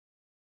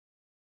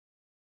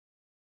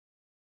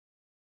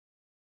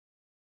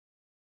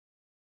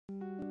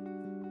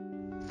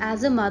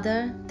As a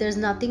mother, there's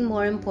nothing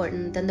more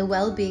important than the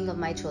well-being of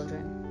my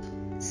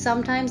children.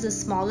 Sometimes the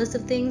smallest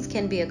of things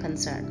can be a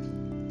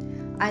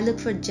concern. I look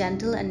for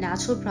gentle and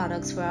natural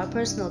products for our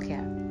personal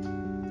care.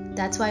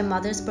 That's why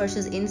Mother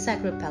Sparsh's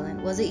Insect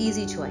Repellent was an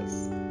easy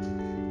choice.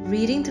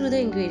 Reading through the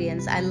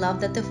ingredients, I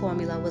loved that the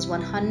formula was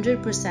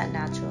 100%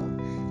 natural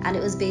and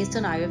it was based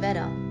on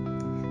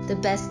Ayurveda. The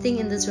best thing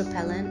in this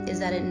repellent is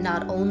that it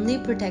not only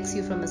protects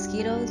you from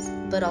mosquitoes,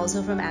 but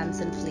also from ants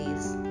and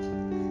fleas.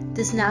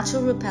 This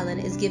natural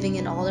repellent is giving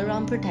an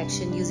all-around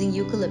protection using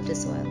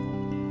eucalyptus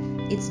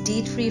oil. Its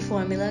DEET-free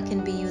formula can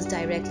be used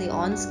directly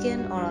on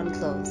skin or on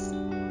clothes.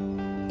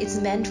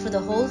 It's meant for the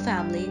whole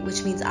family,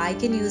 which means I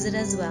can use it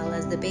as well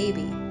as the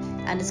baby,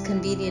 and it's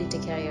convenient to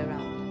carry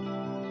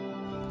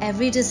around.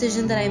 Every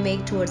decision that I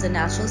make towards a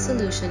natural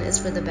solution is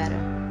for the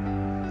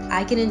better.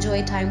 I can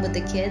enjoy time with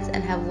the kids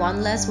and have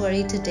one less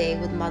worry today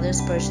with Mother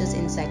Sparsh's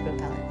Insect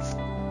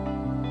Repellent.